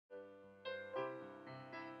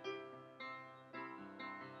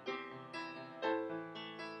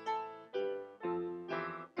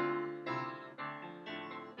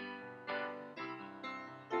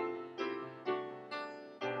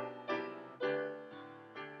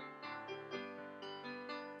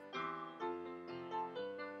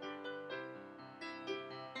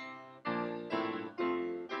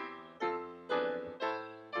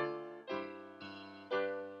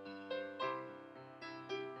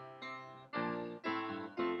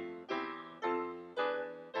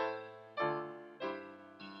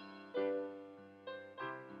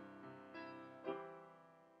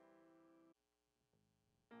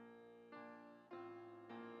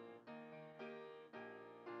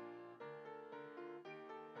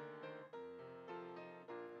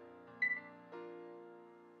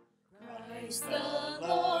Christ the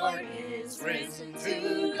Lord is risen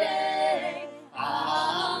today.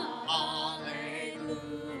 Hallelujah.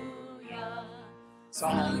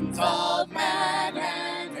 Sons of man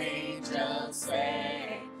and angels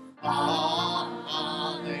sing. Hallelujah.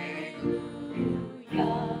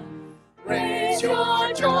 Raise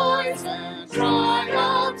your joys and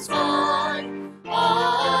triumphs high.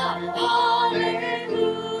 Hallelujah.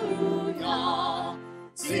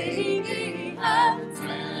 Singing heavens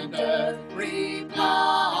and earth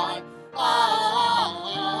reply. Hallelujah.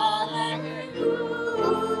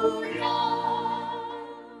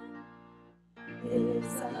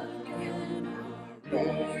 Is again our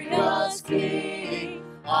glorious King.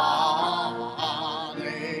 Hallelujah.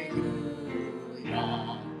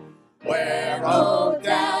 Where, O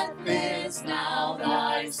death, is now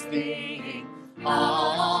thy sting?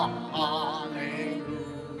 Hallelujah.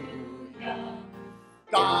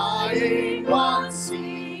 Dying once,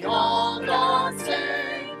 he all the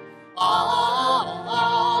same. Hallelujah.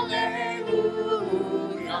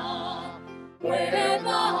 Where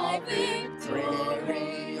thy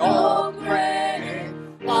victory, O great.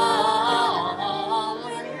 Hallelujah.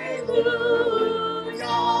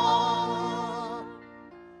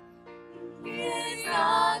 He is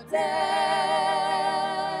not dead.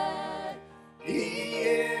 He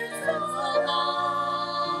is alive.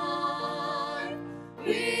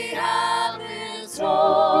 We have his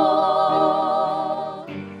hope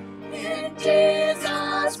in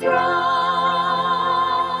Jesus Christ.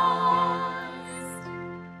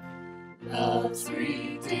 Love's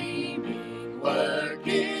redeeming work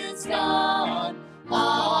is done.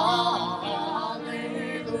 Hallelujah.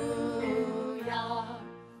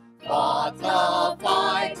 Fought the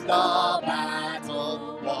fight, the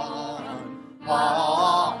battle won.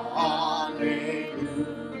 Hallelujah.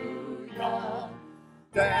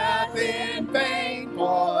 Death in vain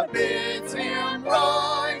forbids him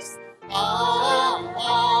rise.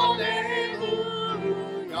 Hallelujah.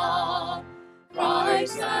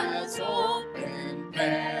 Christ has opened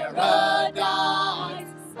paradise.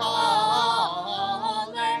 Hallelujah.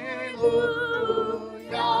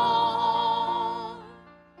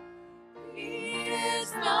 He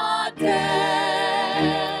is not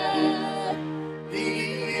dead.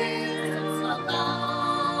 He is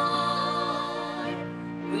alive.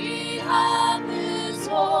 We have his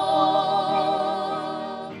hope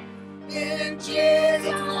in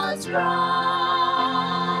Jesus Christ.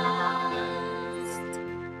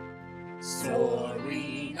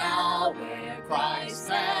 Soaring now where Christ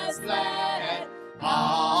has led.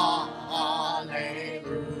 Hallelujah.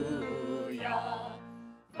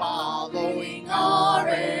 Following our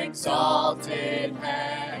exalted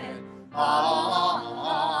head.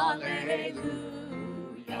 Hallelujah.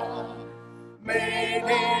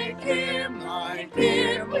 Make him like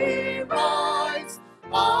him we rise.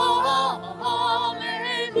 Hallelujah.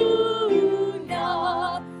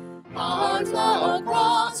 March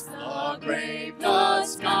across the grave, the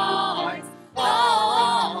skies.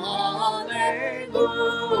 Hallelujah.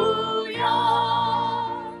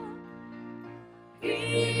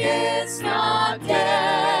 He is not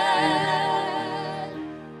dead.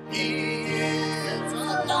 He is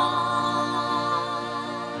alive.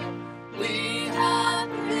 We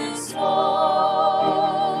have his hope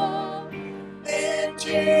in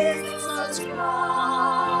Jesus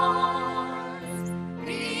Christ.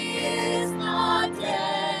 He is not dead.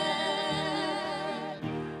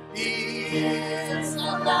 He is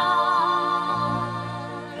alive.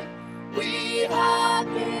 We have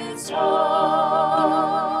his hope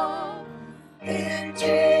in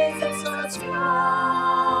Jesus Christ.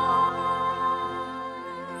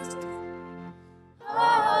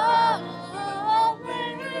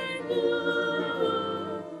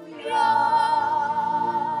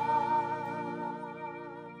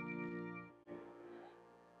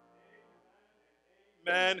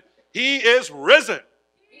 Amen. He is risen.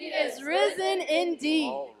 He is risen indeed.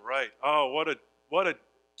 All right. Oh, what a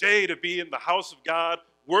day to be in the house of God,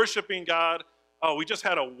 worshiping God. Oh, we just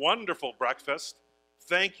had a wonderful breakfast.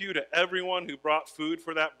 Thank you to everyone who brought food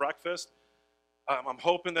for that breakfast. I'm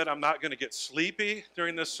hoping that I'm not going to get sleepy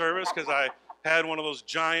during this service because I had one of those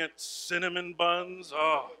giant cinnamon buns.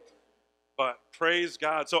 Oh, but praise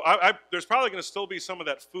God. So there's probably going to still be some of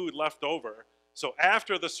that food left over. So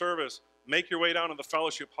after the service, make your way down to the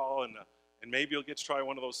fellowship hall and maybe you'll get to try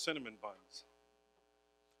one of those cinnamon buns.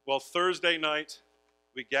 Well, Thursday night,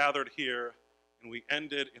 we gathered here and we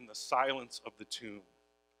ended in the silence of the tomb.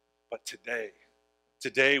 But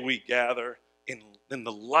today we gather in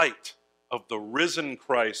the light of the risen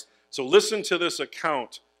Christ. So listen to this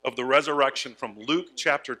account of the resurrection from Luke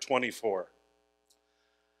chapter 24.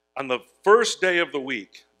 On the first day of the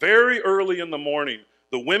week, very early in the morning,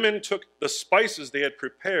 the women took the spices they had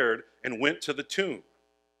prepared and went to the tomb.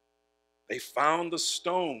 They found the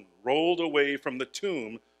stone rolled away from the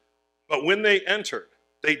tomb, but when they entered,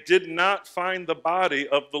 they did not find the body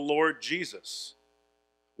of the Lord Jesus.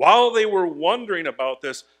 While they were wondering about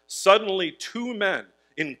this, suddenly two men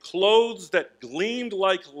in clothes that gleamed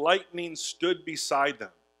like lightning stood beside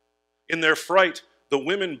them. In their fright, the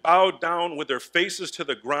women bowed down with their faces to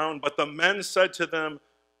the ground, but the men said to them,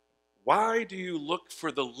 "Why do you look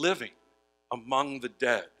for the living among the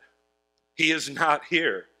dead? He is not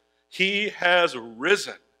here. He has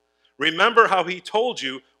risen. Remember how he told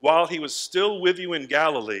you while he was still with you in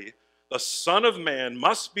Galilee, the Son of Man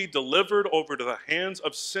must be delivered over to the hands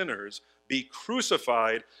of sinners, be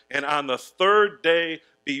crucified, and on the third day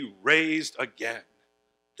be raised again."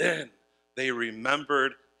 Then they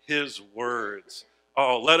remembered his words.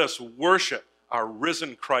 Oh, let us worship our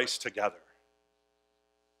risen Christ together.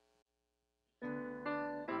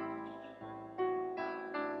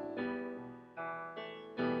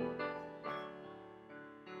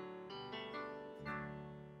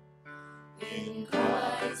 In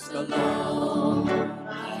Christ alone,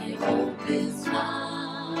 my hope is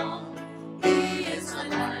found. He is my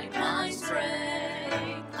light, my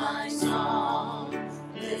strength, my song.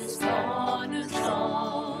 This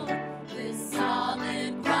cornerstone, this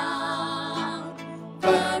solid ground,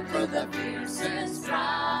 firm for the fiercest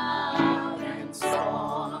drought and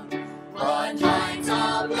storm. What nights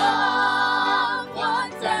of love,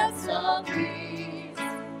 what depths of peace,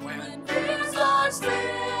 when fears are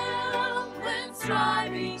still, when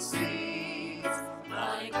striving cease,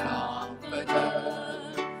 my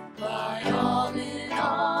comforter, my all in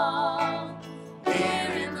all.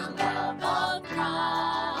 Here in the love of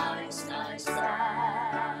Christ I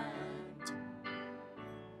stand.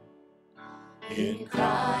 In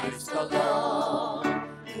Christ alone,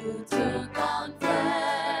 who took on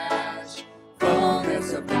flesh,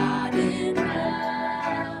 fullness of God in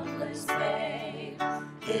helpless faith,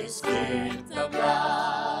 his gift of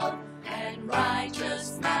love and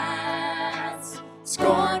righteousness,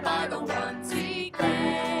 scorned by the ones he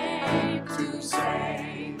came to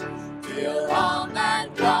save. Till on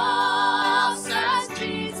that cross as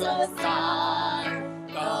Jesus died,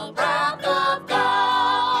 the wrath of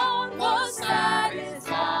God was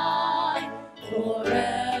satisfied. For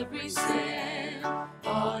every sin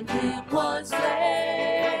on him was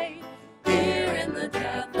laid. Here in the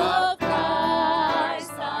death of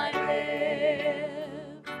Christ I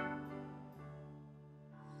live.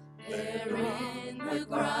 There in the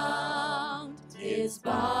ground his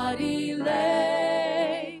body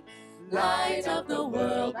lay, light of the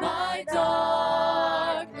world, my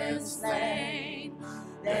darkness slain.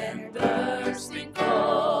 Then bursting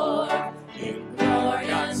forth in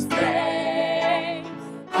glorious day,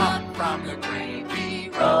 up from the grave he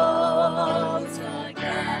rose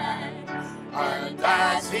again. And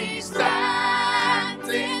as he stands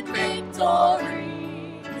in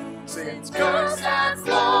victory, since curse has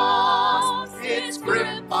lost its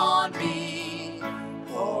grip on me,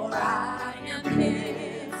 for I am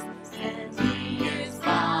his and he is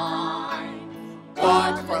mine,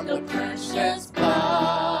 bought from the precious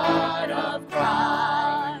blood of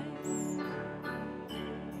Christ.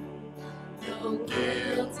 No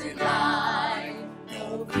guilt in life,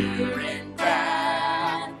 no fear in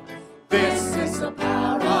death, this is the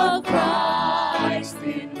power of Christ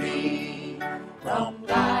in me. From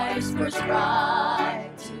life's first cry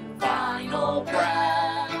to final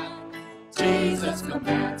breath, Jesus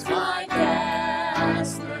commands my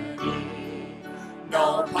destiny.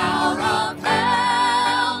 No power of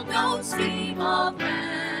hell, no scheme of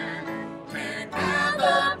man can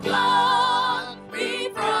ever pluck me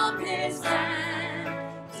from his hand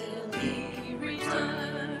till he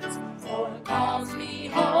returns or calls me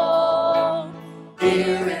home.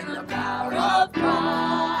 Here in the power of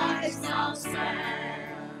Christ I'll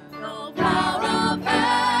stand. No power of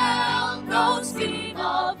hell, no scheme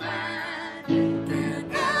of man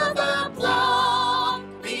can ever pluck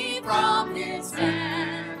me from his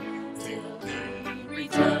hand till he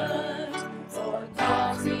returns or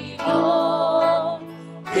calls me home.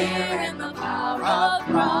 Here in the power of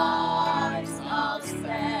Christ I'll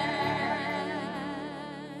stand.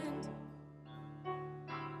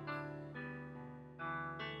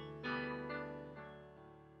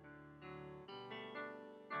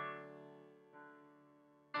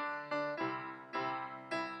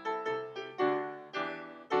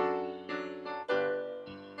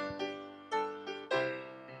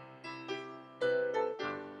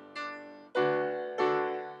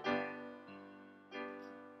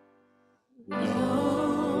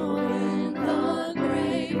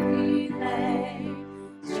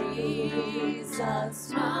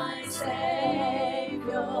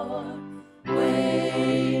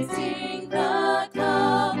 waiting the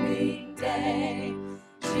coming day.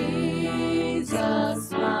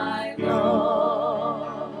 Jesus, my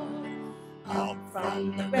Lord, up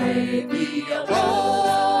from the grave he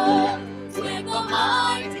arose, with a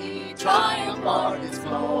mighty triumph o'er his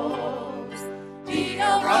foes. He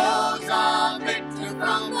arose a victor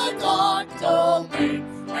from the dark domain,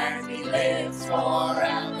 and he lives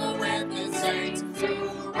forever with his saints to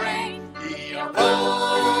reign. He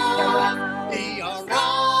arose, he arose,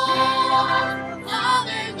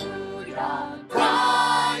 hallelujah,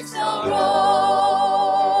 Christ arose.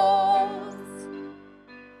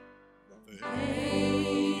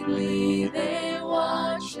 Vainly they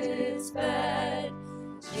wash his bed,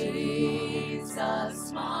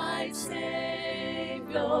 Jesus my Savior.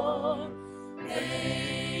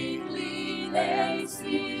 Vainly they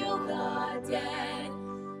seal the dead,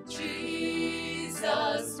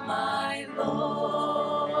 Jesus my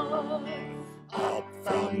Lord. Up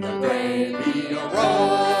from the grave he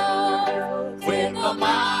arose, with a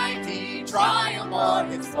mighty triumph o'er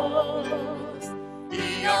his foes.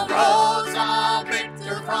 He arose a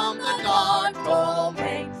victor from the dark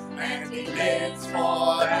domain, and he lives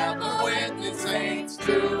forever with his saints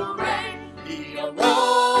to reign. He arose,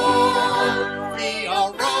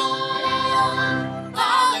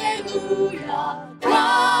 hallelujah,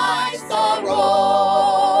 Christ arose.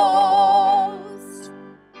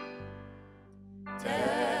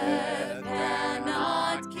 Death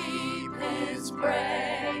cannot keep his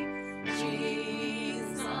prey,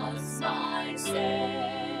 Jesus my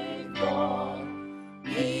Savior.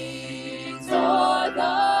 He tore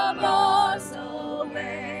the bars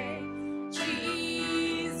away,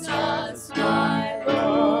 Jesus my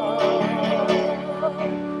Lord.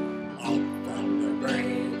 Up from the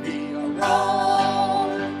grave he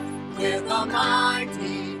arose, with a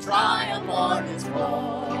mighty triumph o'er his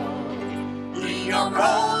foes. He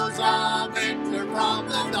arose a victor from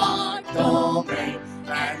the dark domain,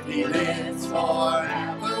 and he lives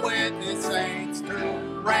forever with his saints to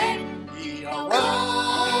reign. He arose,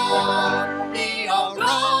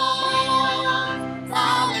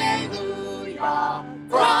 hallelujah,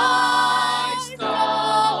 Christ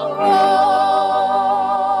arose.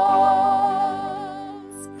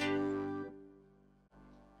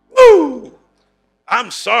 Woo!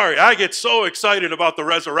 I'm sorry, I get so excited about the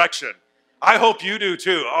resurrection. I hope you do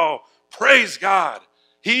too. Oh, praise God.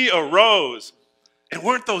 He arose. And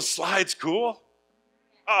weren't those slides cool?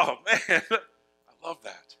 Oh, man, I love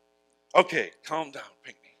that. Okay, calm down,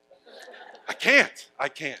 Pinckney. I can't.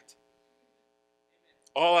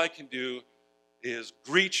 All I can do is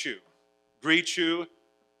greet you.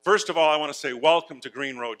 First of all, I want to say welcome to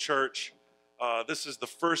Green Road Church. This is the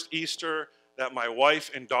first Easter that my wife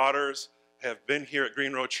and daughters have been here at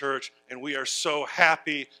Green Road Church, and we are so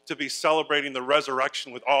happy to be celebrating the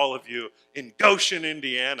resurrection with all of you in Goshen,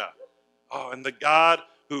 Indiana. Oh, and the God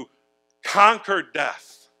who conquered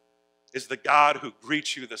death is the God who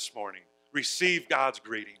greets you this morning. Receive God's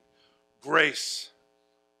greeting. Grace,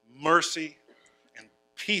 mercy, and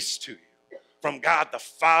peace to you from God the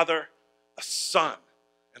Father, the Son,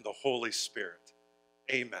 and the Holy Spirit.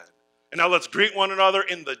 Amen. And now let's greet one another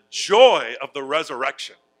in the joy of the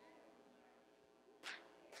resurrection.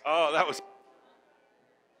 Oh, that was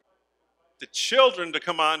the children to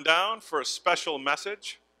come on down for a special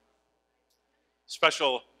message,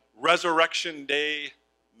 special Resurrection Day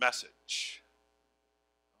message.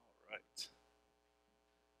 All right.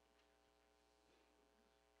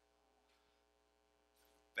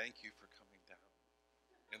 Thank you for coming down,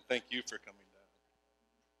 and thank you for coming down.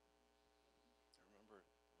 I remember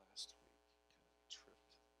last week, kind of tripped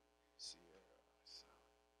Sierra. So.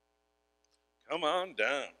 Come on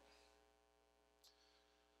down.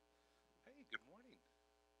 Hey, good morning.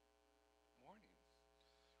 Morning.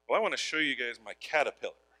 Well, I want to show you guys my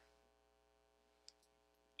caterpillar.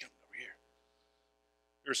 Come over here.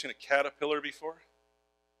 You ever seen a caterpillar before?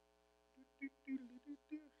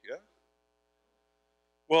 Yeah?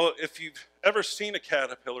 Well, if you've ever seen a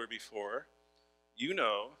caterpillar before, you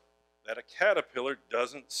know that a caterpillar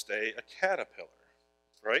doesn't stay a caterpillar,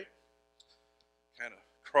 right? Kind of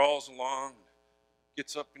crawls along,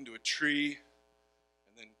 gets up into a tree,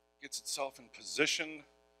 and then gets itself in position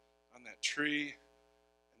on that tree,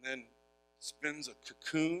 and then spins a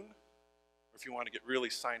cocoon, or if you want to get really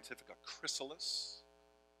scientific, a chrysalis,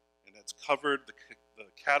 and it's covered the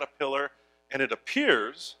caterpillar, and it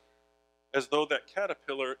appears as though that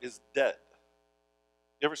caterpillar is dead.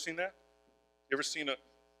 You ever seen that? You ever seen you're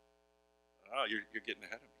getting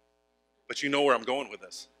ahead of me. But you know where I'm going with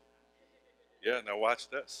this. Yeah, now watch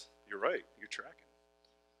this. You're right, you're tracking.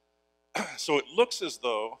 So it looks as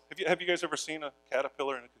though Have you guys ever seen a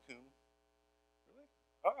caterpillar in a cocoon? Really?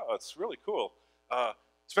 Oh, it's really cool.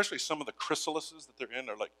 Especially some of the chrysalises that they're in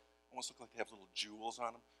are like almost look like they have little jewels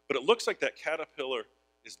on them. But it looks like that caterpillar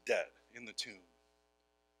is dead in the tomb.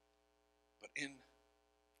 But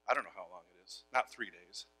I don't know how long it is, not 3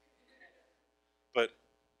 days. But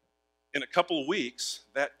in a couple of weeks,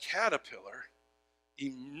 that caterpillar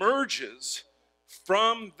emerges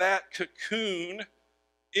from that cocoon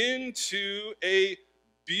into a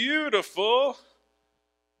beautiful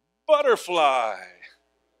butterfly.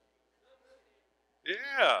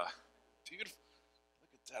 Yeah, beautiful.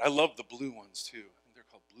 Look at that. I love the blue ones too. I think they're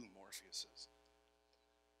called blue Morpheuses.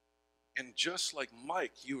 And just like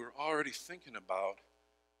Mike, you were already thinking about,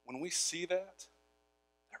 when we see that,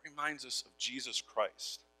 that reminds us of Jesus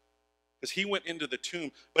Christ. Because he went into the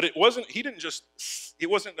tomb, but it wasn't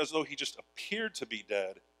as though he just appeared to be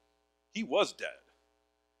dead. He was dead.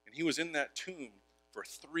 And he was in that tomb for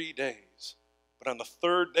 3 days. But on the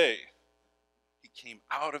third day, he came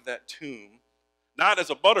out of that tomb, not as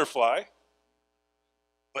a butterfly,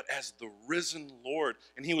 but as the risen Lord.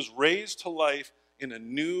 And he was raised to life in a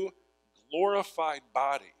new, glorified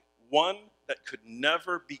body, one that could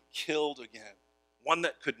never be killed again, one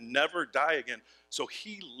that could never die again. So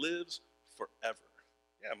he lives forever.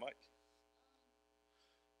 Yeah, Mike.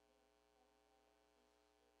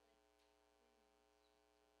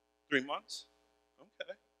 Three months?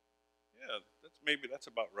 Okay. Yeah, that's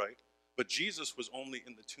about right. But Jesus was only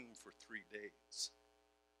in the tomb for 3 days.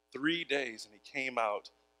 3 days, and he came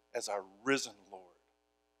out as our risen Lord.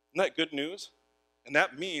 Isn't that good news? And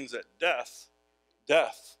that means that death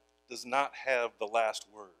does not have the last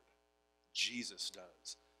word. Jesus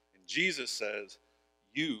does. And Jesus says,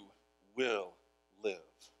 you will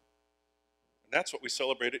live. And that's what we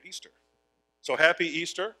celebrate at Easter. So happy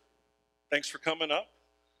Easter. Thanks for coming up.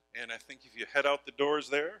 And I think if you head out the doors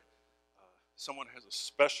there, someone has a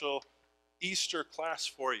special Easter class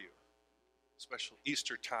for you. Special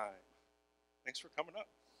Easter time. Thanks for coming up.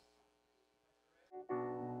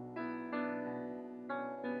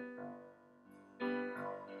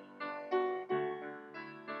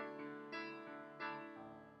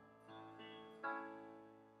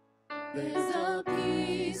 There's a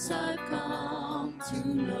peace I've come to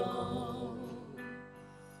know,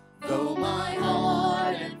 though my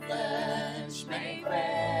heart and flesh may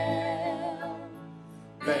fail.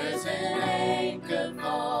 There's an anchor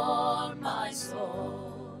for my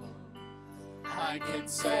soul. I can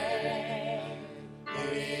say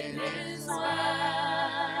it is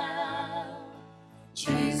well.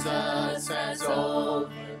 Jesus has overcome,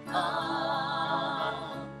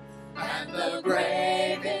 and the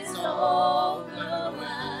grave is overwhelmed.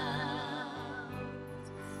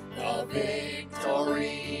 The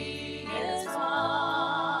victory is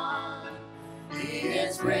won. He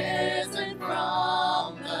is risen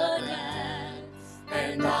from the dead,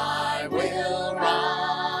 and I will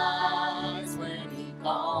rise when he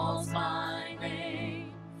calls my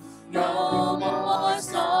name. No more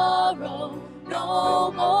sorrow,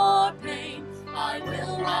 no more pain. I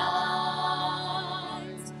will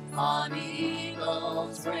rise on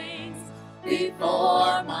eagle's wings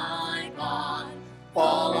before my God,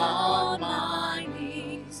 fall on my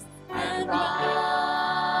knees and rise.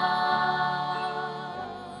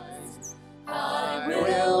 I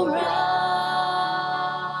will rise.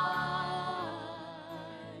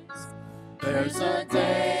 There's a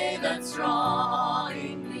day that's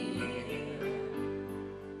drawing near,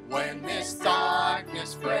 when this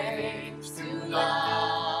darkness breaks to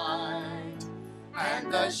light,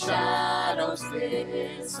 and the shadows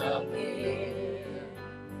disappear,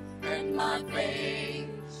 and my faith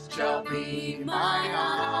shall be my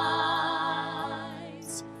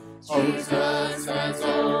eyes. Jesus has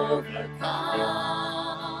overcome,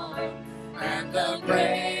 and the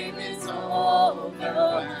grave is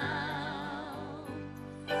overwhelmed.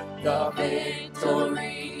 The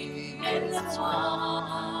victory is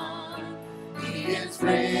won. He is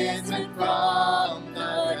risen from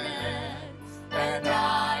the dead, and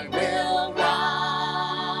I will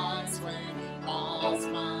rise when he calls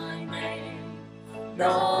my name.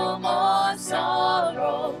 No more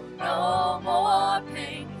sorrow, no more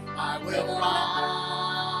pain. I will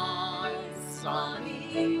rise on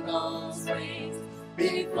eagle's wings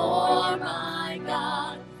before my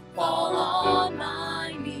God, fall on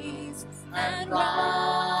my knees and rise.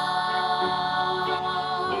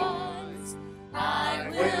 I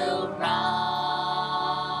will rise.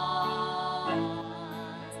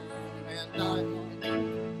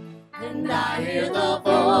 And I hear the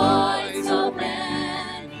voice of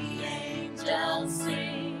many angels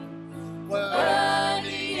sing,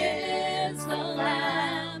 worthy is the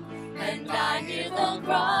Lamb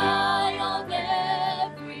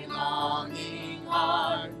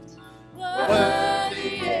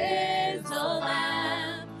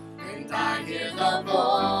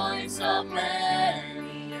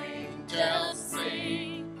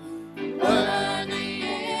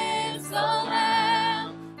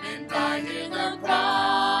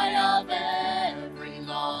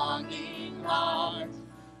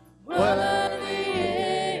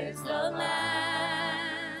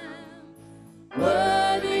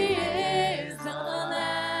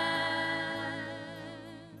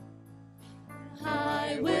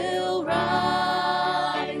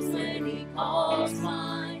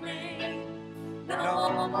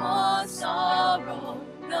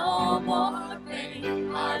no more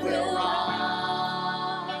pain. I will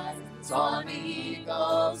rise on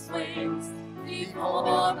eagle's wings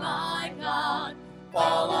before my God,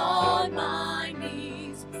 fall on my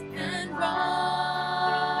knees and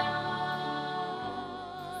rise.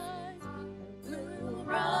 Will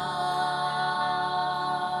rise.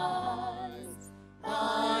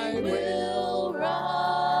 I will rise.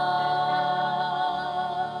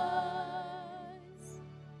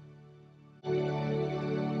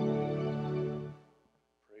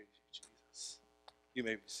 Praise you, Jesus. You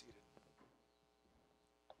may be seated.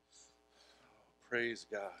 Praise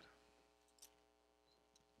God.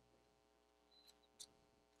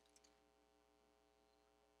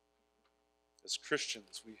 As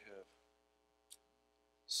Christians, we have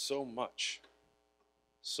so much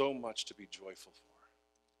to be joyful for.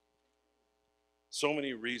 So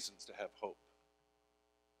many reasons to have hope.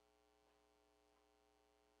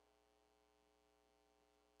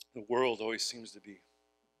 The world always seems to be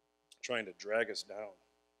trying to drag us down,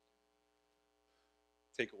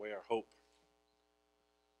 take away our hope,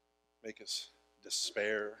 make us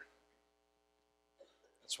despair.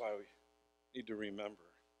 That's why we need to remember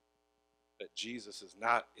that Jesus is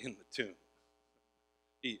not in the tomb.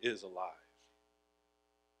 He is alive.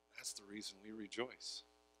 That's the reason we rejoice.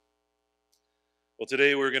 Well,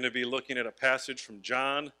 today we're going to be looking at a passage from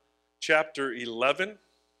John chapter 11,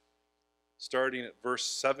 starting at verse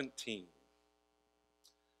 17.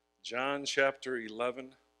 John chapter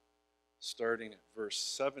 11, starting at verse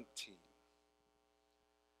 17. And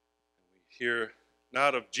we hear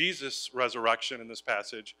not of Jesus' resurrection in this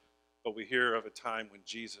passage, but we hear of a time when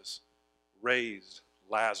Jesus raised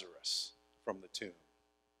Lazarus from the tomb.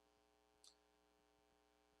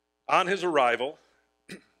 On his arrival,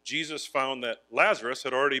 Jesus found that Lazarus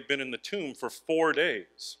had already been in the tomb for 4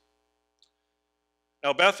 days.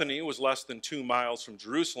 Now Bethany was less than 2 miles from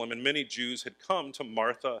Jerusalem, and many Jews had come to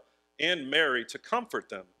Martha and Mary to comfort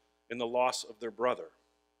them in the loss of their brother.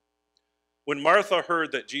 When Martha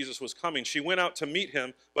heard that Jesus was coming, she went out to meet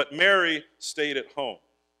him, but Mary stayed at home.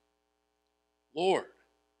 "Lord,"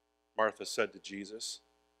 Martha said to Jesus,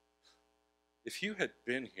 "if you had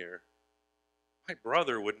been here, my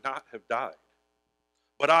brother would not have died.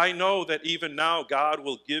 But I know that even now God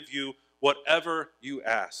will give you whatever you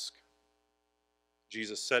ask."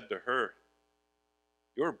 Jesus said to her,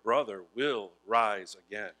 "Your brother will rise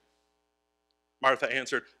again." Martha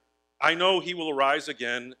answered, "I know he will rise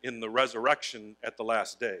again in the resurrection at the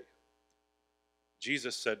last day."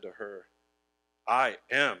 Jesus said to her, "I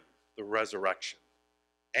am the resurrection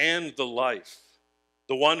and the life.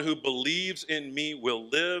 The one who believes in me will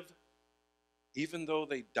live even though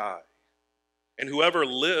they die. And whoever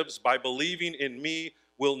lives by believing in me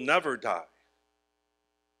will never die.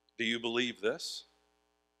 Do you believe this?"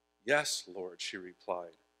 "Yes, Lord," she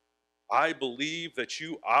replied. "I believe that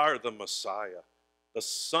you are the Messiah, the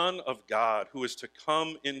Son of God, who is to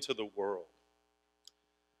come into the world."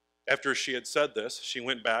 After she had said this, she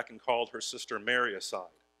went back and called her sister Mary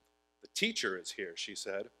aside. "The teacher is here," she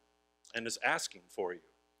said, "and is asking for you."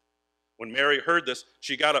 When Mary heard this,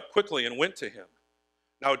 she got up quickly and went to him.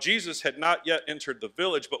 Now Jesus had not yet entered the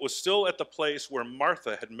village, but was still at the place where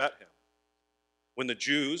Martha had met him. When the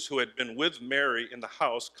Jews who had been with Mary in the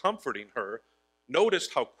house comforting her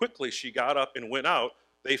noticed how quickly she got up and went out,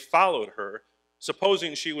 they followed her,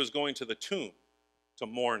 supposing she was going to the tomb to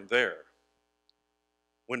mourn there.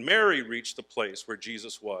 When Mary reached the place where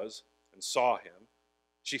Jesus was and saw him,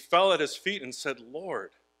 she fell at his feet and said,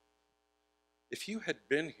 "Lord, if you had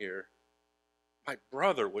been here, my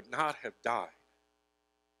brother would not have died."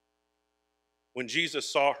 When Jesus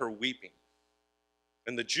saw her weeping,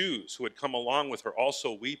 and the Jews who had come along with her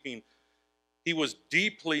also weeping, he was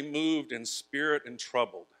deeply moved in spirit and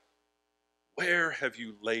troubled. "Where have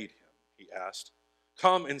you laid him?" he asked.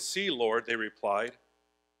 "Come and see, Lord," they replied.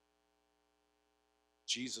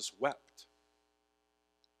 Jesus wept.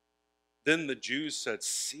 Then the Jews said,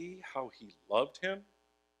 "See how he loved him?"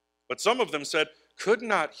 But some of them said, "Could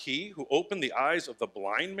not he who opened the eyes of the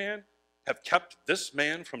blind man have kept this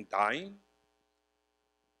man from dying?"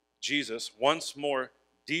 Jesus, once more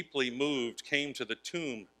deeply moved, came to the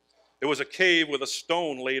tomb. There was a cave with a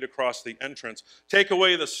stone laid across the entrance. "Take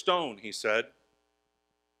away the stone," he said.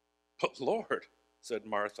 "But Lord," said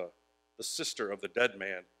Martha, the sister of the dead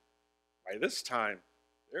man, "by this time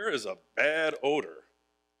there is a bad odor,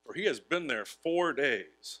 for he has been there 4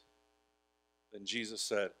 days." Then Jesus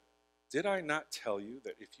said, "Did I not tell you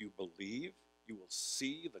that if you believe, you will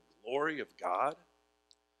see the glory of God?"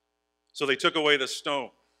 So they took away the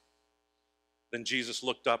stone. Then Jesus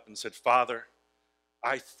looked up and said, "Father,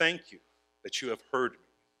 I thank you that you have heard me.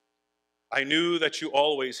 I knew that you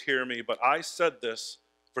always hear me, but I said this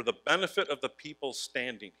for the benefit of the people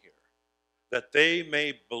standing here, that they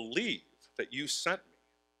may believe that you sent me."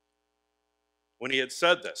 When he had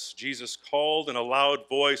said this, Jesus called in a loud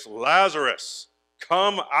voice, "Lazarus,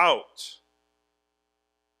 come out."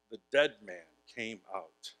 The dead man came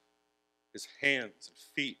out, his hands and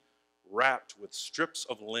feet wrapped with strips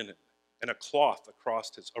of linen and a cloth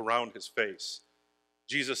around his face.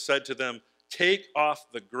 Jesus said to them, "Take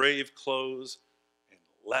off the grave clothes and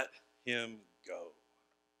let him go."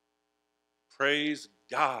 Praise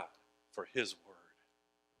God for his word.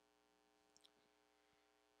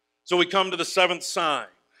 So we come to the seventh sign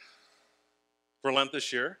for Lent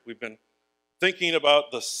this year. We've been thinking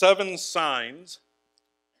about the 7 signs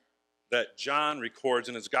that John records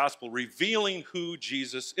in his gospel, revealing who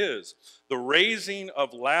Jesus is. The raising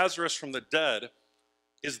of Lazarus from the dead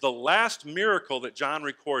is the last miracle that John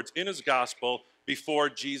records in his gospel before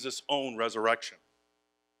Jesus' own resurrection.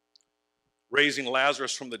 Raising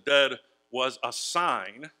Lazarus from the dead was a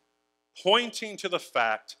sign pointing to the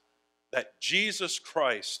fact that Jesus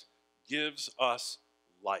Christ gives us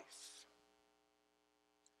life.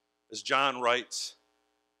 As John writes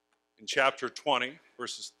in chapter 20,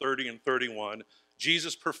 verses 30 and 31,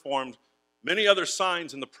 Jesus performed many other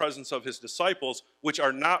signs in the presence of his disciples, which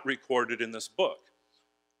are not recorded in this book.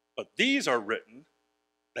 But these are written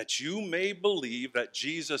that you may believe that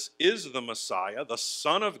Jesus is the Messiah, the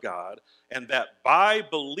Son of God, and that by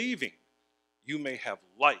believing you may have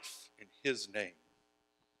life in his name.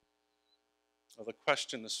 Well, the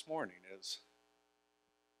question this morning is,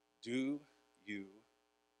 do you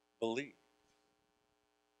believe?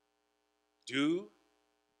 Do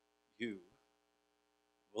you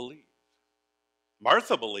believe?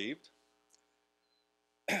 Martha believed.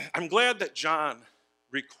 I'm glad that John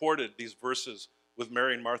recorded these verses with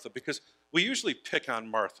Mary and Martha, because we usually pick on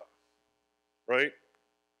Martha, right?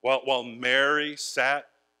 While Mary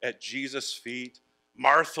sat at Jesus' feet,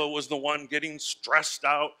 Martha was the one getting stressed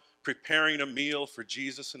out, preparing a meal for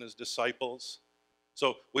Jesus and his disciples.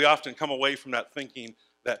 So we often come away from that thinking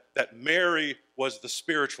that Mary was the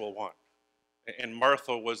spiritual one, and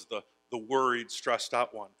Martha was the worried, stressed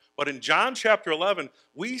out one. But in John chapter 11,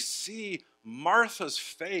 we see Martha's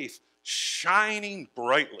faith shining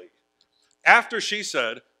brightly. After she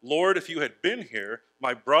said, "Lord, if you had been here,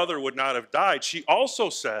 my brother would not have died," she also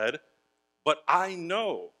said, "But I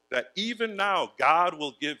know that even now God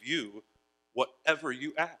will give you whatever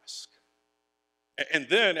you ask." And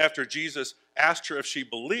then after Jesus asked her if she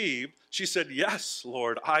believed, she said, "Yes,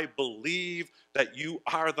 Lord, I believe that you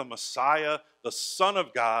are the Messiah, the Son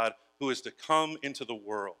of God, who is to come into the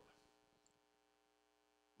world."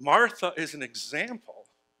 Martha is an example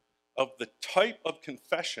of the type of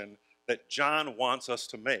confession that John wants us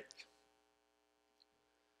to make.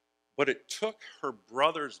 But it took her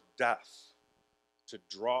brother's death to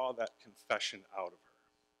draw that confession out of her.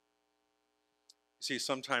 You see,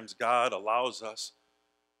 sometimes God allows us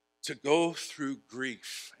to go through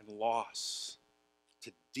grief and loss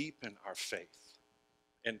to deepen our faith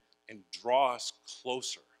and draw us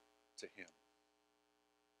closer to him.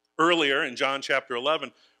 Earlier in John chapter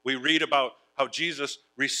 11, we read about how Jesus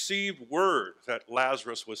received word that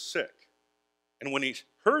Lazarus was sick. And when he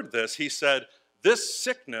heard this, he said, "This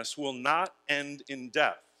sickness will not end in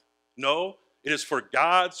death. No, it is for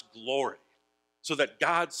God's glory, so that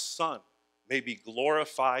God's Son may be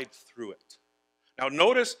glorified through it." Now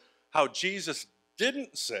notice how Jesus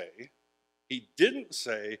didn't say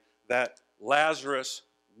that Lazarus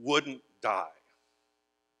wouldn't die.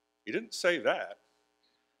 He didn't say that.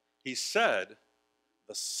 He said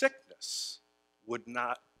the sickness would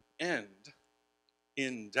not end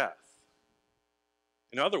in death.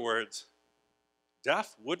 In other words,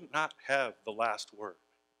 death would not have the last word.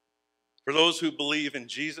 For those who believe in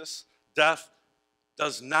Jesus, death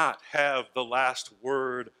does not have the last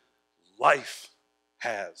word. Life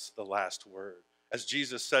has the last word. As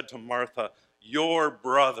Jesus said to Martha, "Your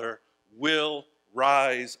brother will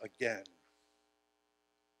rise again."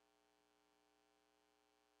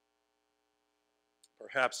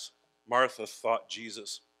 Perhaps Martha thought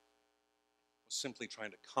Jesus was simply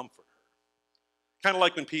trying to comfort her. Kind of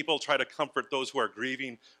like when people try to comfort those who are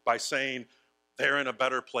grieving by saying they're in a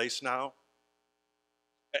better place now.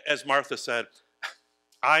 As Martha said,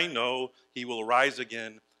 "I know he will rise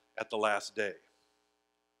again at the last day."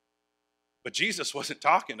 But Jesus wasn't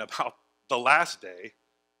talking about the last day.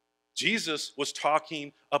 Jesus was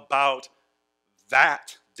talking about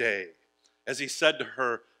that day. As he said to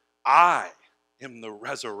her, "I am the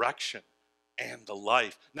resurrection and the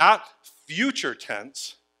life." Not future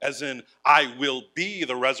tense, as in I will be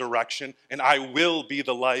the resurrection and I will be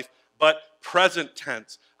the life, but present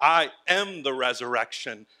tense. I am the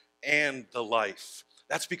resurrection and the life.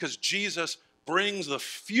 That's because Jesus brings the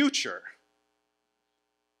future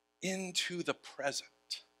into the present.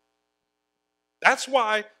 That's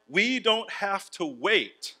why we don't have to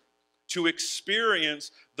wait to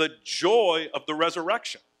experience the joy of the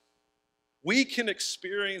resurrection. We can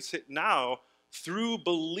experience it now through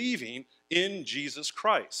believing in Jesus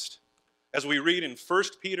Christ. As we read in 1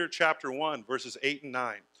 Peter chapter 1, verses 8 and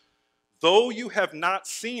 9, though you have not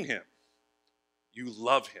seen him, you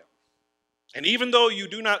love him. And even though you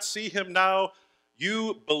do not see him now,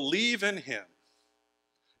 you believe in him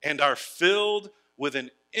and are filled with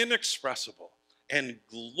an inexpressible and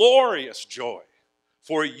glorious joy.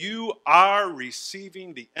 For you are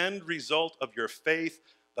receiving the end result of your faith,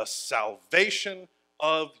 the salvation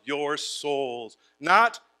of your souls.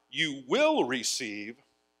 Not you will receive,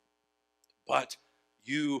 but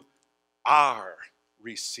you are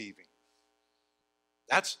receiving.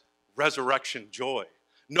 That's resurrection joy.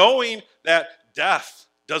 Knowing that death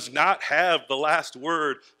does not have the last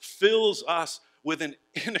word fills us with an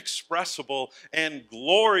inexpressible and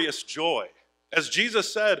glorious joy. As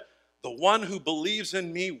Jesus said, the one who believes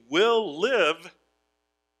in me will live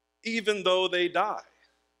even though they die.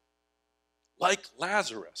 Like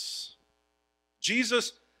Lazarus.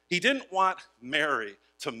 Jesus, he didn't want Mary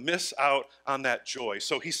to miss out on that joy,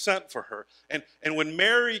 so he sent for her. And when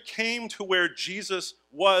Mary came to where Jesus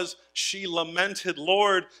was, she lamented,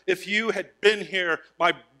 Lord, if you had been here,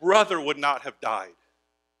 my brother would not have died.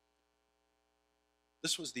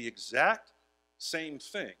 This was the exact same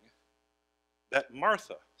thing that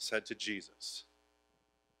Martha said to Jesus.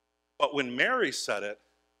 But when Mary said it,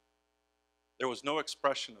 there was no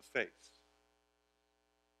expression of faith,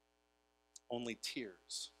 only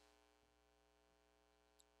tears.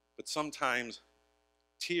 But sometimes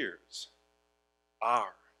tears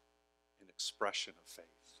are an expression of faith.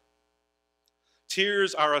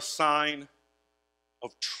 Tears are a sign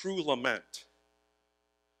of true lament.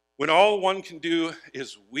 When all one can do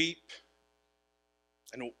is weep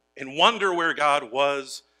and wonder where God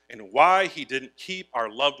was and why he didn't keep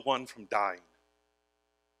our loved one from dying.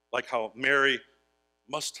 Like how Mary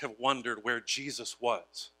must have wondered where Jesus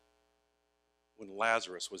was when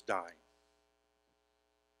Lazarus was dying.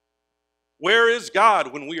 Where is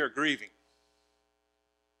God when we are grieving?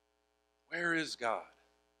 Where is God?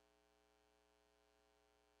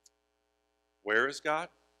 Where is God?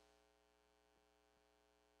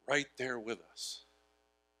 Right there with us,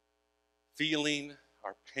 feeling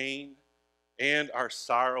our pain and our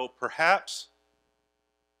sorrow, perhaps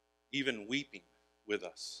even weeping with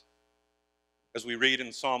us. As we read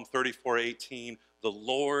in Psalm 34:18, the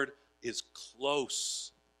Lord is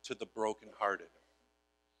close to the brokenhearted.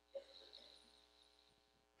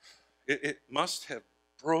 It must have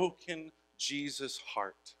broken Jesus'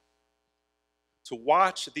 heart to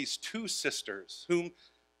watch these two sisters whom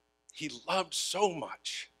he loved so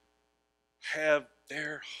much have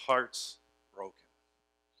their hearts broken.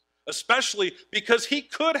 Especially because he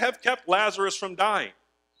could have kept Lazarus from dying.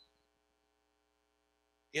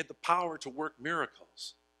 He had the power to work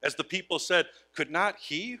miracles. As the people said, could not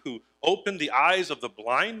he who opened the eyes of the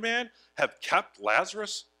blind man have kept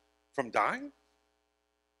Lazarus from dying?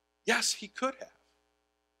 Yes, he could have.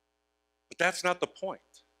 But that's not the point.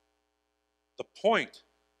 The point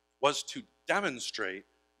was to demonstrate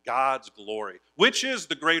God's glory, which is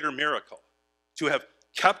the greater miracle, to have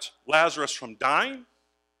kept Lazarus from dying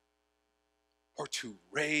or to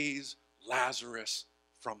raise Lazarus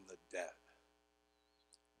from the dead.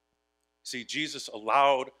 See, Jesus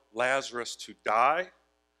allowed Lazarus to die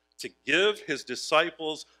to give his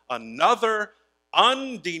disciples another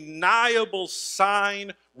undeniable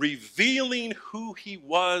sign revealing who he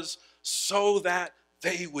was so that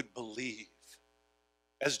they would believe.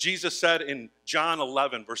 As Jesus said in John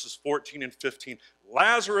 11, verses 14 and 15,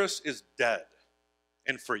 Lazarus is dead,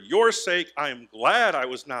 and for your sake I am glad I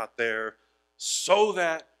was not there, so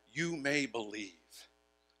that you may believe.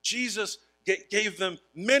 Jesus gave them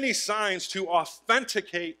many signs to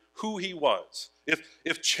authenticate who he was.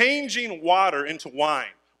 If changing water into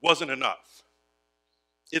wine wasn't enough,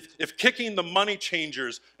 if kicking the money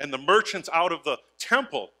changers and the merchants out of the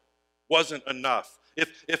temple wasn't enough,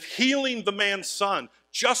 if healing the man's son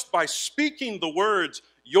just by speaking the words,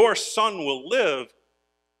 your son will live,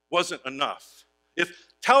 wasn't enough, if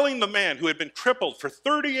telling the man who had been crippled for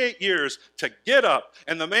 38 years to get up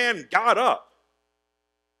and the man got up,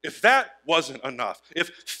 if that wasn't enough, if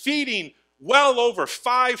feeding well over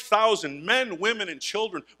 5,000 men, women, and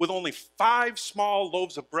children with only 5 small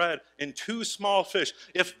loaves of bread and 2 small fish.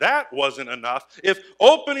 If that wasn't enough, if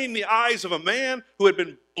opening the eyes of a man who had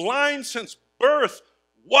been blind since birth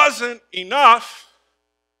wasn't enough,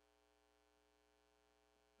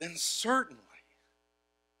 then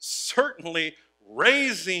certainly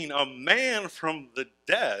raising a man from the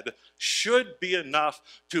dead should be enough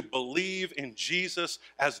to believe in Jesus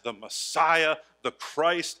as the Messiah, the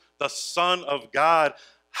Christ, the Son of God.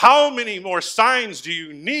 How many more signs do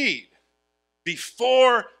you need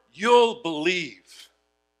before you'll believe?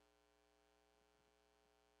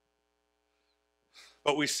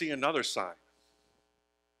 But we see another sign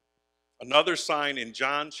in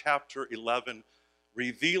John chapter 11,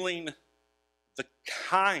 revealing the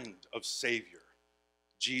kind of Savior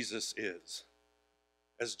Jesus is.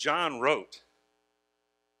 As John wrote,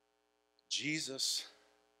 Jesus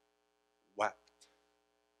wept.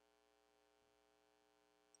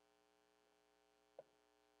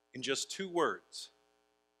 In just 2 words,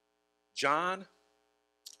 John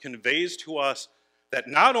conveys to us that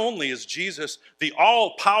not only is Jesus the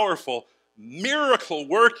all-powerful,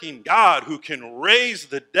 miracle-working God who can raise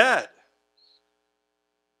the dead,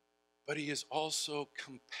 but he is also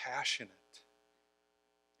compassionate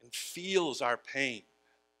and feels our pain.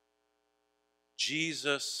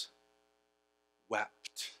 Jesus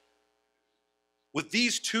wept. With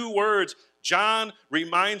these 2 words, John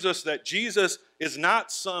reminds us that Jesus is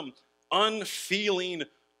not some unfeeling,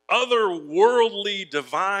 otherworldly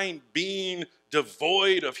divine being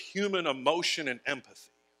devoid of human emotion and empathy.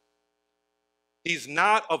 He's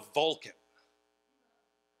not a Vulcan.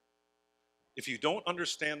 If you don't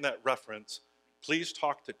understand that reference, please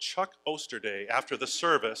talk to Chuck Osterday after the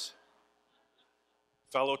service.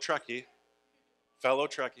 Fellow Trekkie.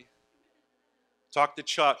 Talk to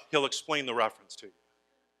Chuck, he'll explain the reference to you.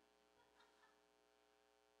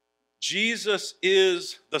 Jesus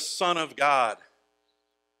is the Son of God,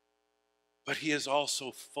 but he is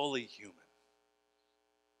also fully human,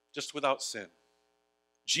 just without sin.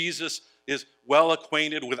 Jesus is well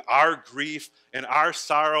acquainted with our grief and our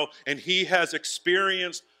sorrow, and he has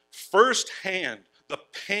experienced firsthand the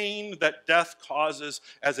pain that death causes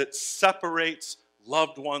as it separates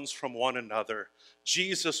loved ones from one another.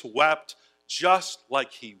 Jesus wept just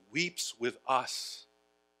like he weeps with us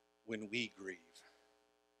when we grieve.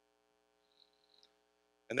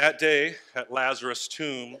 And that day at Lazarus'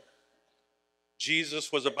 tomb,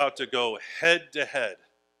 Jesus was about to go head to head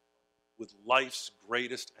with life's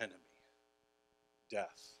greatest enemy,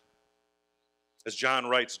 death. As John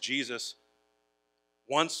writes, Jesus,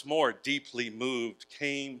 once more deeply moved,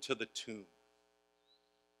 came to the tomb.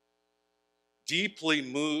 Deeply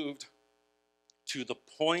moved to the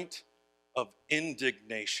point of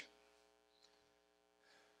indignation.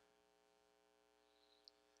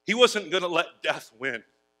 He wasn't going to let death win.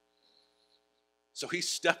 So he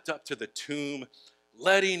stepped up to the tomb,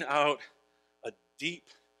 letting out a deep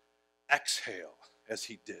exhale as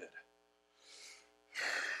he did.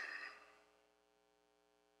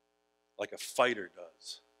 Like a fighter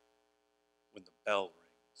does when the bell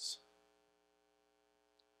rings.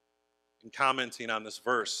 In commenting on this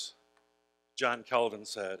verse, John Calvin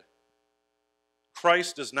said,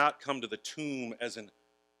 Christ does not come to the tomb as an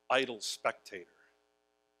idle spectator,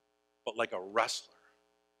 but like a wrestler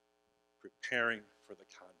preparing for the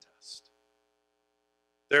contest.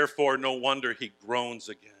 Therefore, no wonder he groans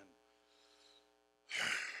again.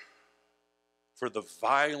 For the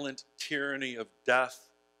violent tyranny of death,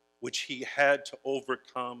 which he had to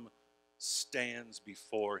overcome, stands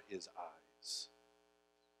before his eyes.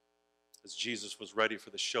 As Jesus was ready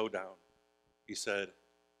for the showdown, he said,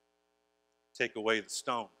 take away the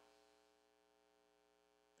stone.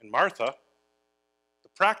 And Martha, the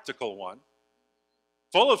practical one,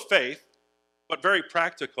 full of faith, but very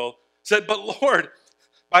practical, said, but Lord,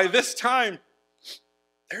 by this time,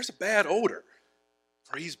 there's a bad odor,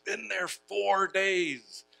 for he's been there 4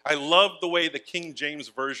 days. I love the way the King James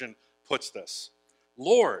Version puts this.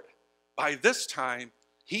 Lord, by this time,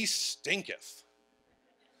 he stinketh.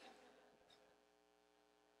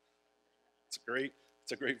 It's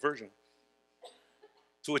a great version.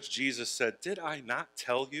 To which Jesus said, did I not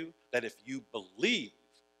tell you that if you believe,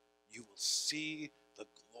 you will see the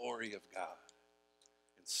glory of God?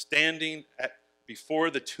 And standing before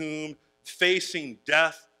the tomb, facing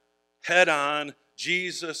death head on,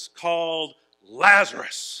 Jesus called,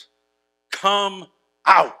 Lazarus, come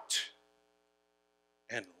out.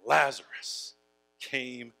 And Lazarus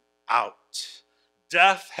came out.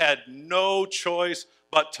 Death had no choice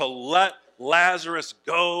but to let Lazarus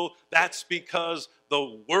go. That's because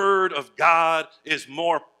the word of God is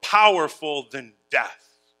more powerful than death.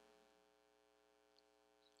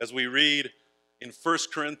 As we read in 1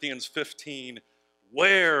 Corinthians 15,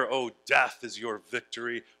 where, O death, is your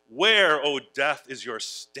victory? Where, O death, is your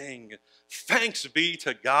sting? Thanks be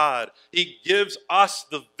to God. He gives us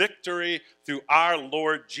the victory through our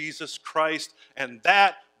Lord Jesus Christ. And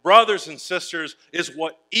that, brothers and sisters, is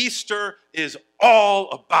what Easter is all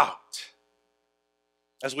about.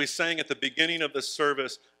 As we sang at the beginning of the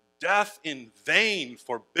service, death in vain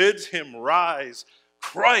forbids him rise.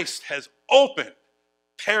 Christ has opened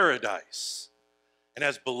paradise. And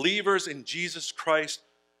as believers in Jesus Christ,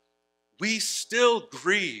 we still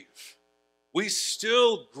grieve. We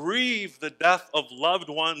still grieve the death of loved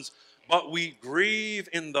ones, but we grieve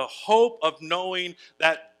in the hope of knowing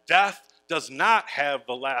that death does not have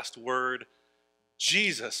the last word.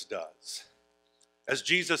 Jesus does. As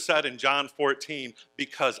Jesus said in John 14,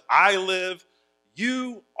 because I live,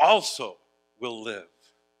 you also will live.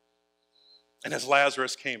 And as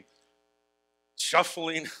Lazarus came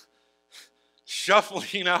shuffling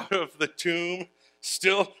out of the tomb,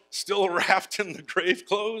 still wrapped in the grave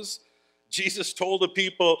clothes, Jesus told the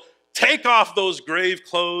people, take off those grave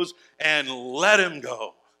clothes and let him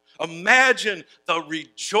go. Imagine the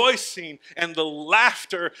rejoicing and the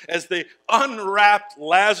laughter as they unwrapped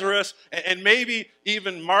Lazarus, and maybe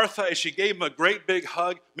even Martha, as she gave him a great big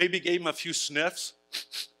hug, maybe gave him a few sniffs.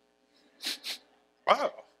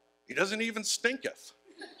 Wow, he doesn't even stinketh.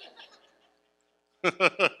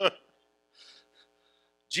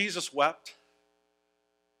 Jesus wept,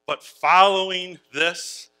 but following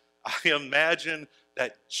this, I imagine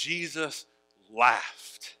that Jesus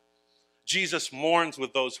laughed. Jesus mourns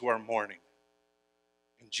with those who are mourning,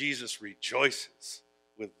 and Jesus rejoices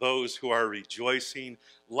with those who are rejoicing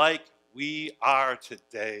like we are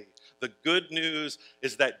today. The good news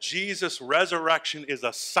is that Jesus' resurrection is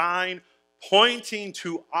a sign pointing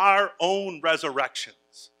to our own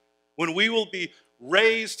resurrections, when we will be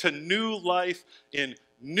raised to new life in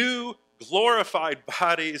new glorified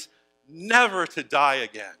bodies, never to die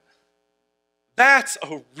again. That's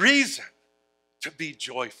a reason to be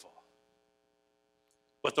joyful.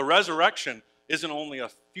 But the resurrection isn't only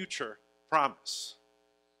a future promise.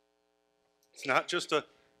 It's not just a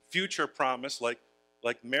future promise like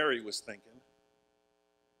Mary was thinking.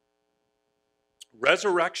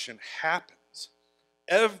 Resurrection happens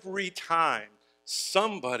every time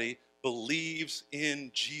somebody believes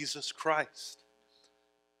in Jesus Christ.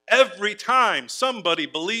 Every time somebody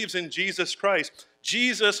believes in Jesus Christ,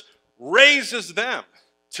 Jesus raises them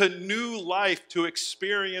to new life, to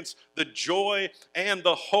experience the joy and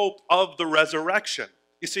the hope of the resurrection.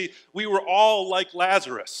 You see, we were all like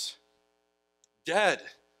Lazarus, dead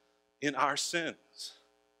in our sins,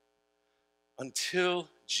 until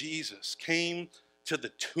Jesus came to the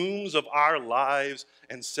tombs of our lives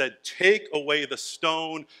and said, take away the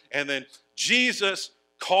stone. And then Jesus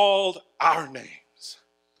called our names.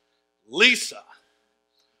 Lisa,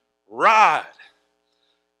 Rod,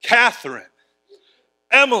 Catherine,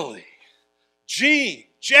 Emily, Jean,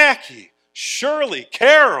 Jackie, Shirley,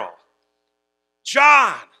 Carol,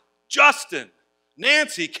 John, Justin,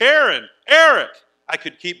 Nancy, Karen, Eric. I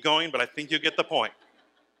could keep going, but I think you get the point.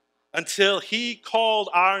 Until he called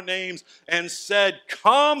our names and said,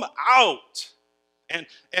 come out. And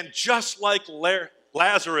just like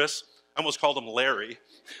Lazarus, I almost called him Larry.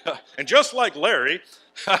 And just like Larry,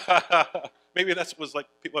 maybe that was like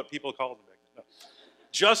what people called him back then. No.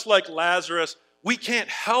 Just like Lazarus, we can't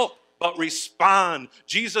help but respond.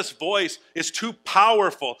 Jesus' voice is too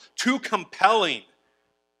powerful, too compelling.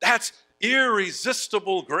 That's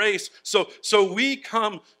irresistible grace. So we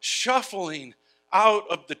come shuffling out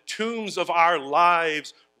of the tombs of our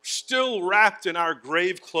lives, still wrapped in our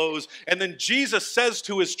grave clothes. And then Jesus says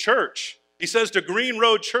to his church, he says to Green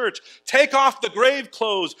Road Church, take off the grave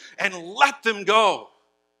clothes and let them go.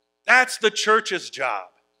 That's the church's job.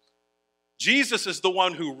 Jesus is the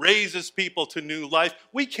one who raises people to new life.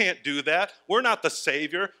 We can't do that. We're not the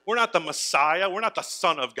Savior. We're not the Messiah. We're not the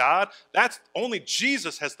Son of God. Only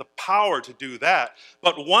Jesus has the power to do that.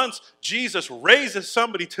 But once Jesus raises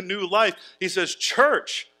somebody to new life, he says,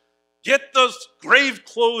 church, get those grave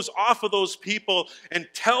clothes off of those people and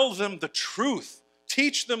tell them the truth.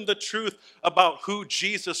 Teach them the truth about who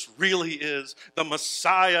Jesus really is, the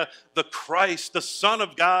Messiah, the Christ, the Son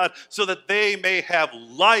of God, so that they may have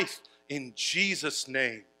life in Jesus'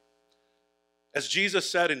 name. As Jesus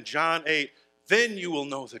said in John 8, then you will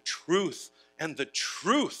know the truth, and the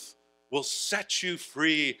truth will set you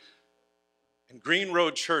free. In Green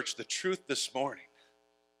Road Church, the truth this morning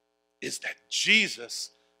is that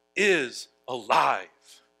Jesus is alive.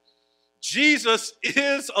 Jesus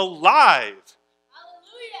is alive.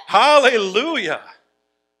 Hallelujah.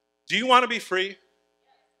 Do you want to be free? Do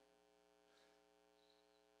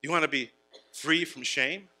you want to be free from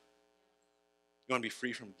shame? You want to be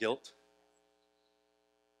free from guilt?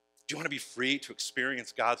 Do you want to be free to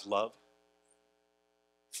experience God's love?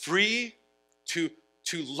 Free to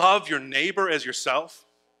love your neighbor as yourself?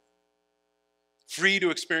 Free to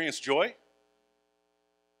experience joy?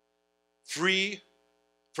 Free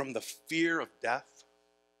from the fear of death?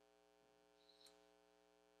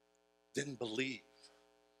 Then believe.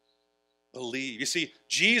 Believe. You see,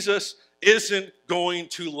 Jesus isn't going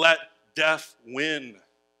to let death win.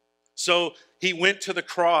 So he went to the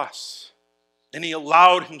cross and he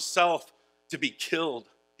allowed himself to be killed.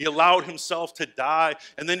 He allowed himself to die,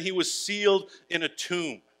 and then he was sealed in a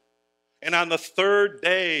tomb. And on the third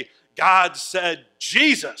day, God said,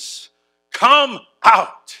 Jesus, come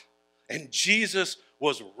out. And Jesus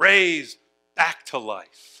was raised back to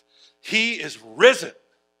life. He is risen.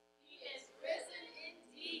 He is risen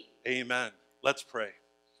indeed. Amen. Let's pray.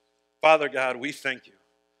 Father God, we thank you.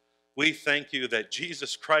 We thank you that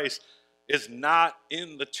Jesus Christ is not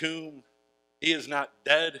in the tomb. He is not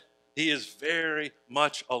dead. He is very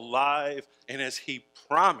much alive. And as he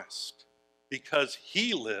promised, because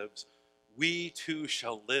he lives, we too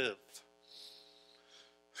shall live.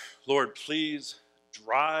 Lord, please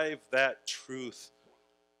drive that truth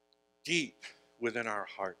deep within our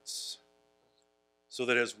hearts, so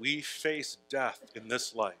that as we face death in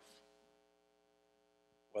this life,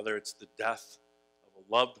 whether it's the death of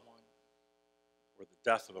a loved one, or the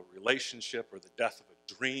death of a relationship, or the death of a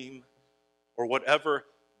dream, or whatever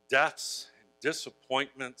deaths and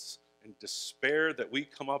disappointments and despair that we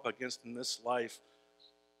come up against in this life,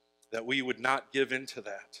 that we would not give in to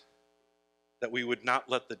that we would not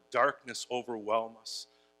let the darkness overwhelm us,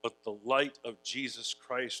 but the light of Jesus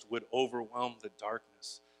Christ would overwhelm the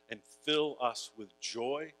darkness and fill us with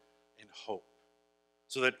joy and hope,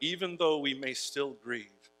 so that even though we may still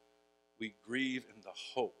grieve, we grieve in the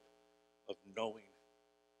hope of knowing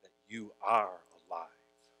that you are alive.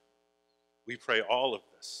 We pray all of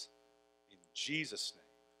this in Jesus'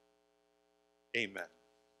 name. Amen.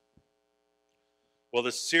 Well,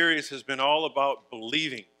 this series has been all about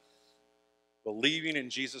believing in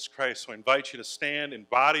Jesus Christ. So I invite you to stand in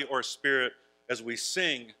body or spirit as we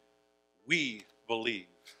sing, We Believe.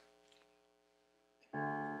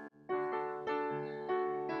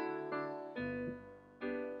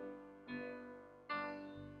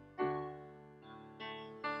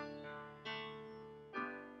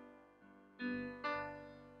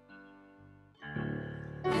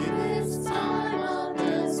 In this time of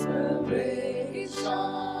desperation,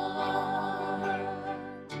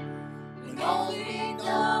 when all we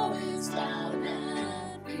know is doubt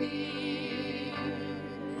and fear,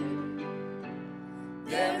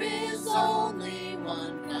 there is only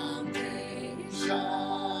one foundation.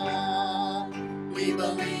 We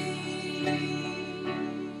believe,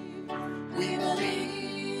 we believe.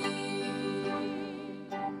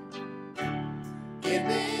 In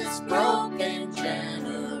this broken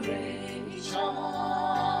generation,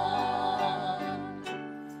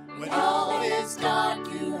 when all is dark,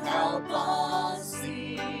 you help us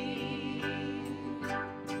see.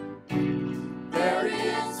 There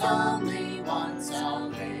is only one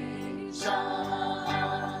salvation.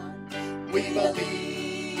 We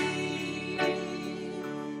believe,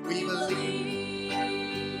 we believe.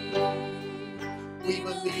 We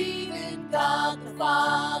believe in God the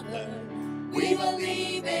Father. We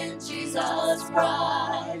believe in Jesus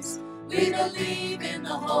Christ. We believe in the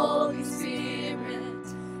Holy Spirit,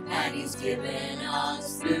 and He's given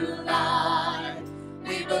us new life.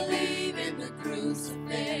 We believe in the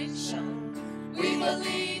crucifixion. We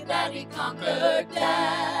believe that He conquered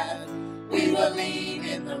death. We believe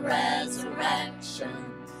in the resurrection,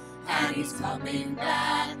 and He's coming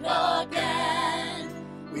back again.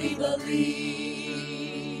 We believe.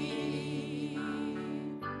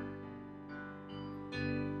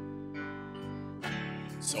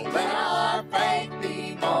 So let our faith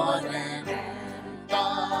be more than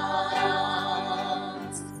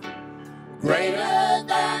anthems, greater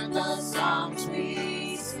than the songs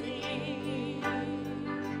we sing.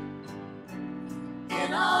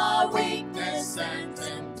 In our weakness and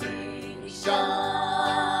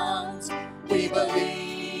temptations, we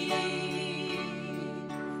believe,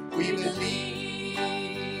 we believe.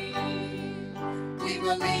 We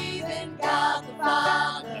believe in God the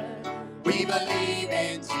Father. We believe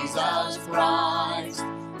in Jesus Christ.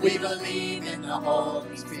 We believe in the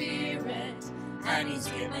Holy Spirit, and He's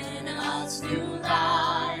given us new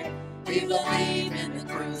life. We believe in the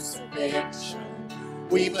crucifixion.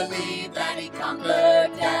 We believe that He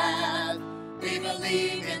conquered death. We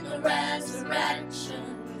believe in the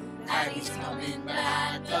and he's coming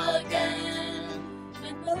back again.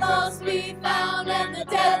 When the lost be found and the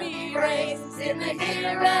dead be raised, in the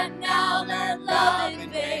here and now let love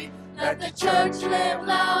invade. Let the church live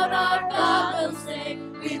loud, our God will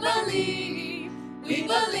sing. We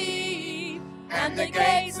believe, and the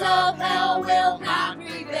gates of hell will not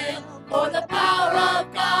prevail, for the power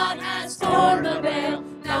of God has torn the veil.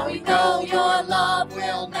 Now we know your love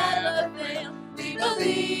will never fail. We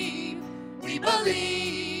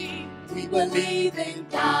believe in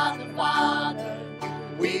God the Father.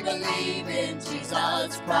 We believe in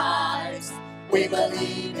Jesus Christ. We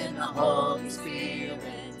believe in the Holy Spirit,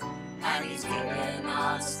 and he's given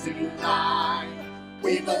us new life.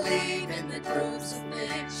 We believe in the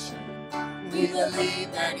crucifixion. We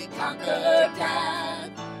believe that he conquered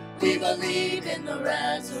death. We believe in the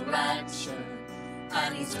resurrection,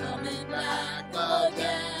 and he's coming back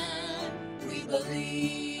again. We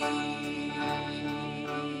believe.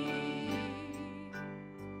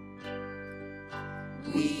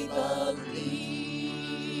 We believe.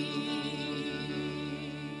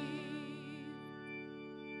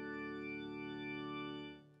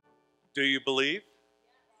 Do you believe?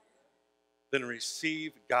 Then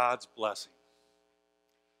receive God's blessing.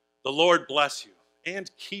 The Lord bless you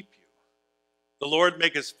and keep you. The Lord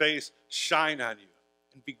make his face shine on you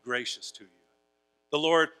and be gracious to you. The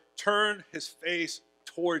Lord turn his face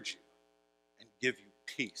towards you and give you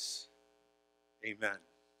peace. Amen.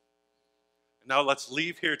 And now let's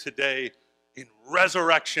leave here today in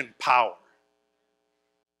resurrection power.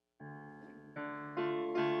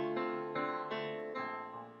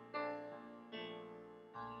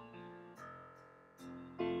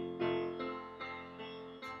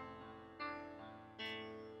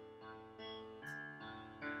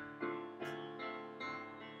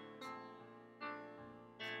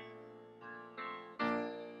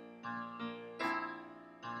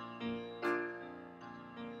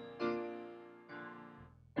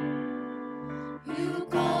 You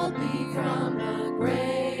called me from the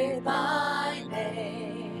grave by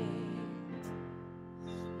name.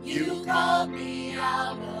 You called me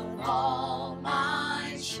out of all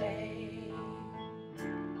my shame.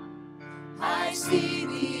 I see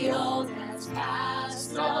the old has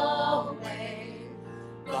passed away.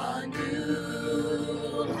 The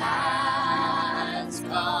new has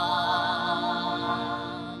come.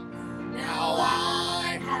 Now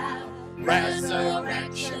I have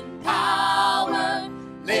resurrection power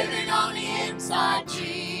living on the inside,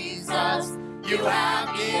 Jesus. You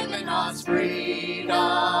have given us freedom.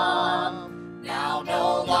 Now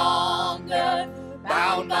no longer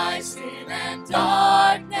bound by sin and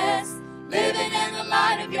darkness, living in the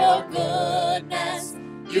light of your goodness.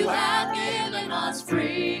 You have given us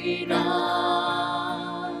freedom.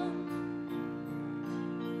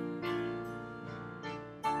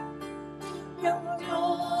 Your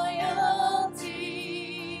royalty,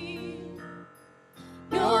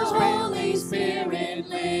 your Holy Spirit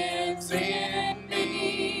lives in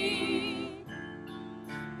me.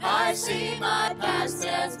 I see my past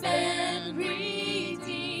has been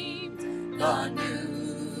redeemed. The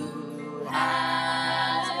new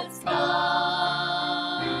has come.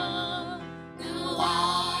 Now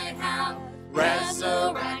I have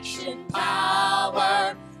resurrection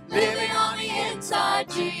power living on the inside,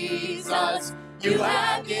 Jesus. You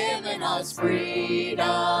have given us freedom.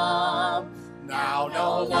 Now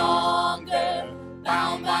no longer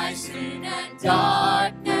bound by sin and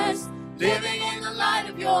darkness, living in the light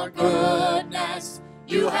of your goodness.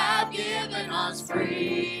 You have given us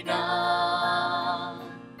freedom.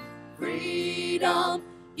 Freedom.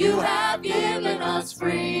 You have given us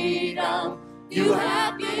freedom. You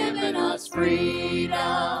have given us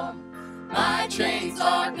freedom. My chains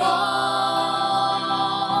are gone.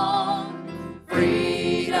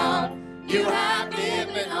 Freedom. You have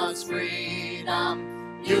given us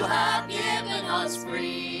freedom. You have given us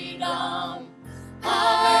freedom.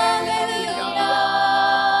 Hallelujah.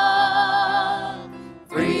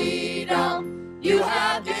 Freedom. You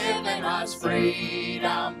have given us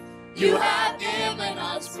freedom. You have given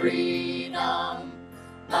us freedom.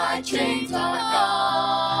 My chains are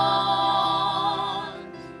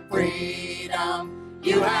gone. Freedom.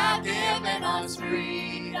 You have given us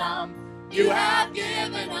freedom. You have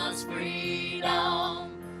given us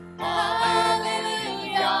freedom.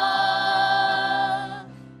 Hallelujah.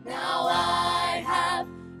 Now I have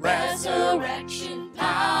resurrection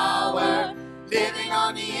power living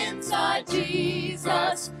on the inside,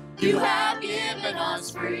 Jesus. You have given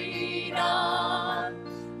us freedom.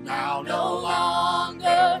 Now no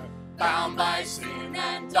longer bound by sin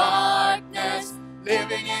and darkness,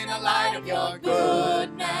 living in the light of your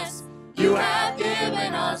goodness. You You have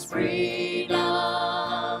given us freedom.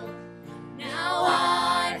 Now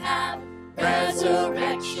I have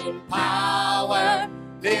resurrection power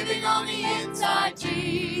living on the inside,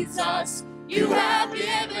 Jesus. You have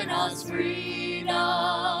given us freedom.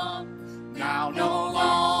 Now no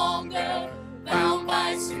longer bound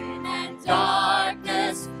by sin and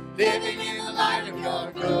darkness, living in the light of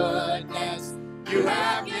your goodness. You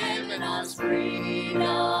have given us freedom.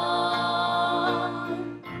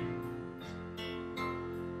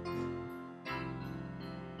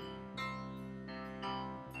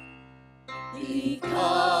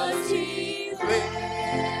 Because he lives,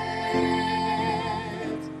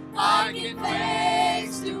 I can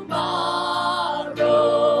face tomorrow.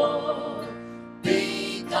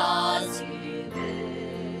 Because he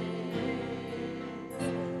lives,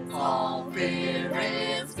 all fear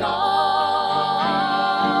is gone.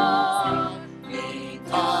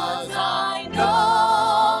 Because I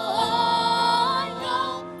know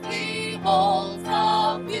he holds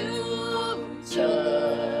the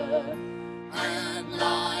future. And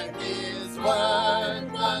life is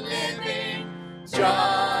worth the living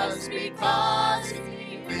just because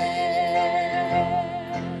he lives.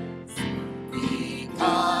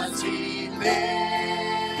 Because he lives,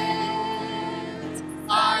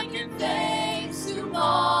 I can face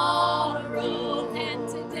tomorrow and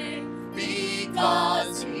today.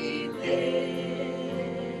 Because he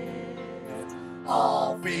lives,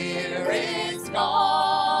 all fear is gone.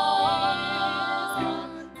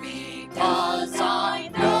 Because I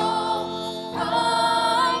know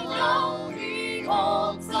he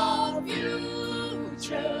holds the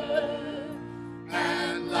future.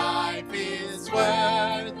 And life is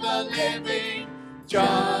worth the living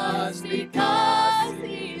just because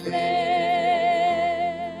he lives.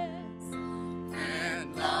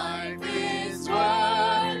 And life is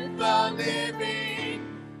worth the living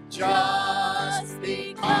just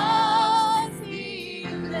because he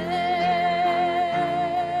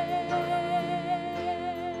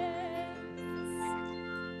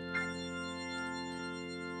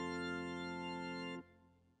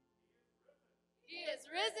He is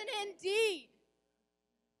risen indeed.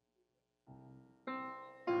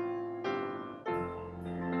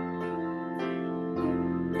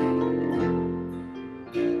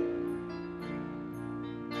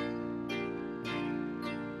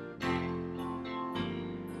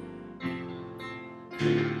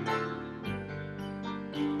 lives.